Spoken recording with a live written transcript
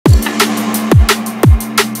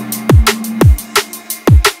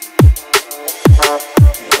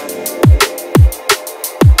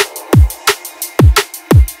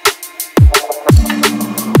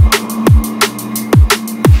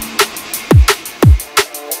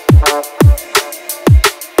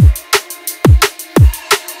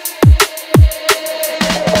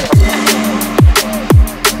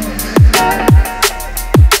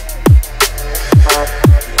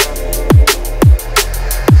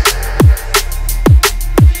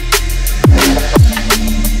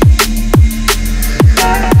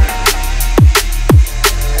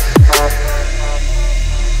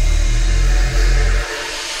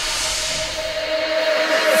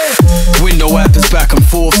wipers back and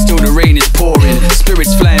forth, still the rain is pouring.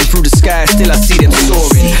 Spirits flying through the sky, still I see them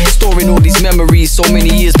soaring. Storing all these memories, so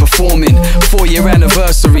many years performing. 4-year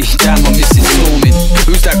anniversary, damn I'm missing storming.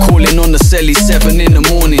 Who's that calling on the celly 7 in the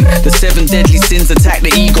morning? The 7 deadly sins attack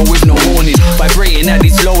the ego with no warning. Vibrating at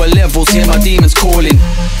these lower levels, hear my demons calling.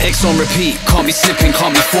 X on repeat, can't be slipping,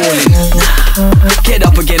 can't be falling. Get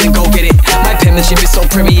up again and go get it. My penmanship is so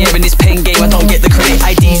premier in this pen game, I don't get the credit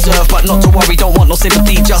I deserve, but not to worry, don't want no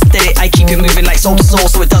sympathy, just dead it. I keep it moving like soul to soul,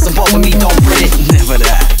 so it doesn't bother me, don't bread it. Never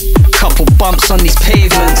that. Couple bumps on these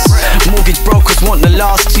pavements. Mortgage brokers want the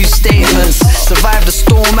last 2 statements. Survived the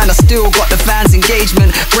storm and I still got the fans'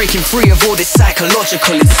 engagement. Breaking free of all this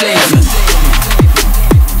psychological enslavement.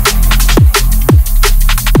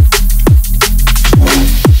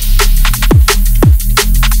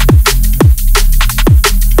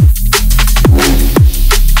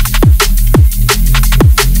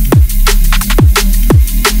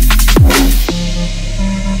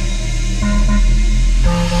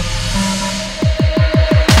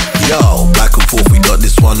 Yo, back and forth, we got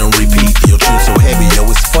this one on repeat. Your tune so heavy, yo,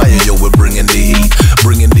 it's fire, yo, we're bringing the heat,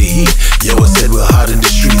 bringing the heat. Yo, I said we're hot in the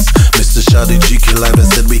streets. Mr. Shotta, GQ Live, I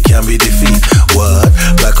said we can't be defeated. What?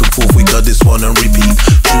 Back and forth, we got this one on repeat.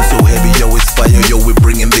 Tune so heavy, yo, it's fire, yo, we're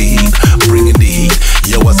bringing the heat, bringing the heat.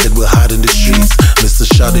 Yo, I said we're hot in the streets. Mr.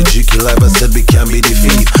 Shotta, GQ Live, I said we can't be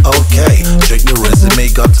defeated. Okay, check the resume,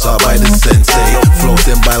 got taught by the sensei. Flows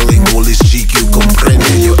and bilingual is GQ,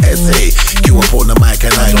 comprende your essay. Q up on the mic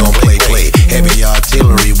and I don't play. Heavy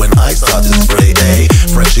artillery when I start to spray, ayy.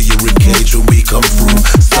 Fracture your ribcage when we come through.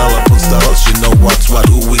 Style up on styles, you know what's what,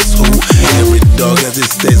 who is who. Every dog has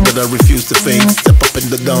its days, but I refuse to fade. Step up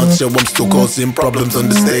in the dance, yo, I'm still causing problems on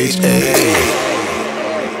the stage, ayy.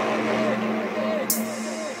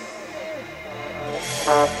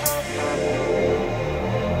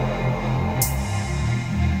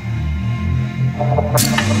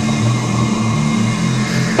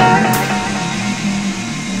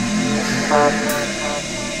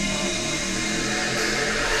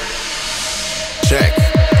 Check.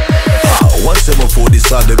 174,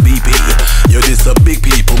 this are the BP. Yo, this a big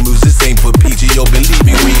people moves, this ain't for PG. Yo, believe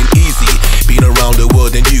me, we ain't easy. Been around the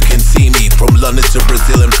world and you can see me. From London to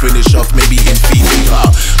Brazil and finish off maybe in Fiji.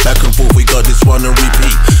 Back and forth, we got this one on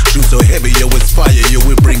repeat. Shoot so heavy, yo, it's fire, yo,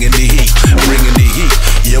 we're bringing the heat, bringing the heat.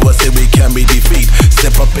 Yo, I say we can be defeated.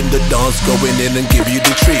 Step up in the dance, going in and give you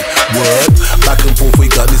the treat. Word, back and forth,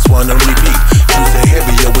 we got this one on repeat. Shoot so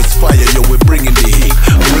heavy, yo, it's fire, yo, we're bringing the heat,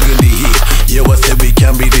 bringing the heat. Yo, I say we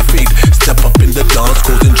can be defeated. Step up in the dance,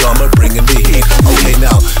 causing drama, bringing the heat. Okay,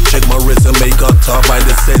 now, check my resume, got taught by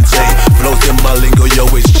the sensei. Flows in my lingo, yo,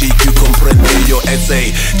 it's GQ, comprende your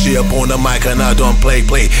essay. G up on the mic and I don't play.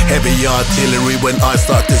 Heavy artillery when I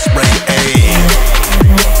start to spray,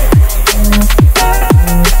 ayy.